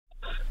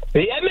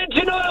The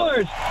Edmonton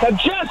Oilers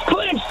have just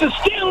clinched the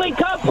Stanley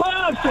Cup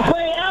playoffs to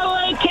play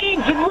LA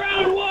Kings in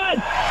round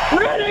 1.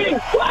 Ready?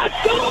 Let's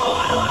go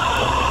Oilers!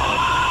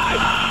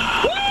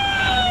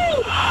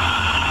 Woo!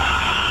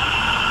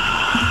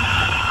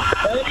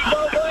 Ready to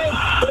go, boys?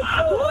 Let's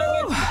go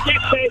Oilers in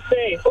 6, I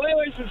say.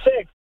 Oilers in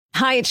 6.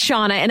 Hi, it's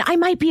Shauna, and I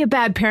might be a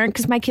bad parent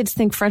because my kids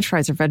think French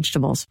fries are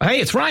vegetables. Hey,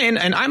 it's Ryan,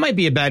 and I might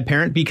be a bad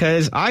parent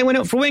because I went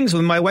out for wings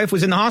when my wife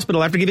was in the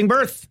hospital after giving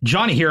birth.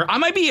 Johnny here. I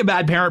might be a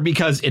bad parent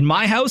because in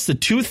my house, the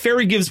tooth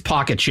fairy gives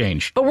pocket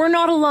change. But we're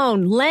not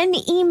alone. Len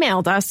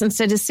emailed us and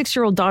said his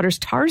 6-year-old daughter's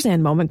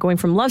Tarzan moment going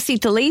from love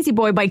seat to lazy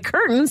boy by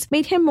curtains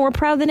made him more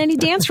proud than any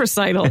dance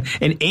recital.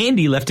 And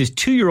Andy left his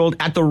 2-year-old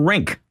at the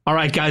rink. All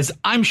right, guys,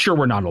 I'm sure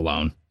we're not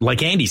alone.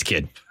 Like Andy's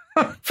kid.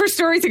 For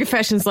stories and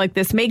confessions like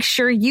this, make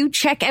sure you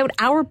check out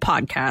our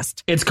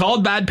podcast. It's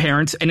called Bad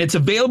Parents, and it's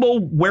available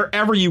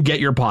wherever you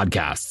get your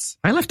podcasts.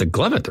 I left a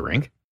glove at the rink.